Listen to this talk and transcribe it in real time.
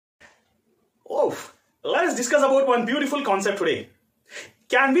Oh, let's discuss about one beautiful concept today.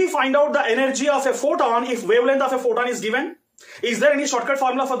 Can we find out the energy of a photon if wavelength of a photon is given? Is there any shortcut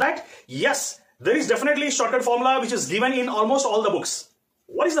formula for that? Yes, there is definitely a shortcut formula which is given in almost all the books.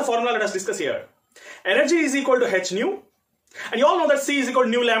 What is the formula? Let us discuss here. Energy is equal to h nu. And you all know that C is equal to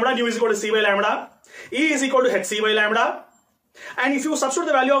nu lambda, nu is equal to C by lambda. E is equal to hc by lambda. And if you substitute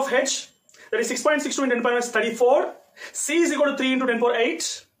the value of h, that is 6.62 into 10 power minus 34. C is equal to 3 into 10 power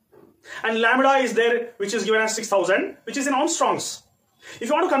 8. And lambda is there, which is given as 6000, which is in Armstrongs. If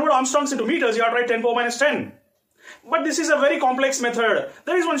you want to convert Armstrongs into meters, you have to write 10 power minus 10. But this is a very complex method.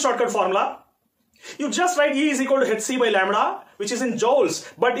 There is one shortcut formula. You just write E is equal to hc by lambda, which is in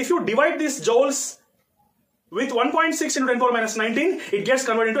joules. But if you divide these joules with 1.6 into 10 power minus 19, it gets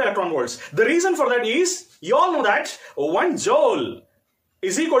converted into electron volts. The reason for that is, you all know that 1 joule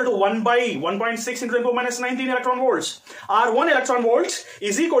is equal to 1 by 1.6 into 10 power minus 19 electron volts. Or 1 electron volt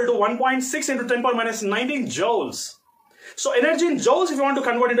is equal to 1.6 into 10 power minus 19 joules. So energy in joules, if you want to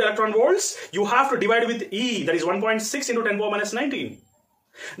convert into electron volts, you have to divide with E, that is 1.6 into 10 power minus 19.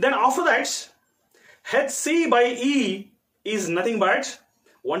 Then after that, hc by E is nothing but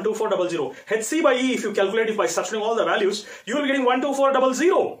 12400. hc by E, if you calculate it by substituting all the values, you will be getting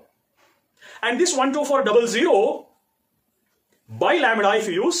 12400. And this 12400 by lambda, if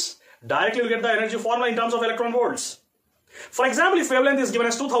you use, directly you will get the energy formula in terms of electron volts. For example, if wavelength is given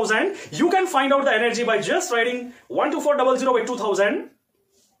as 2000, you can find out the energy by just writing 12400 by 2000.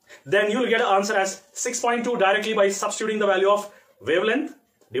 Then you will get the answer as 6.2 directly by substituting the value of wavelength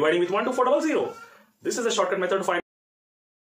dividing with 12400. This is a shortcut method to find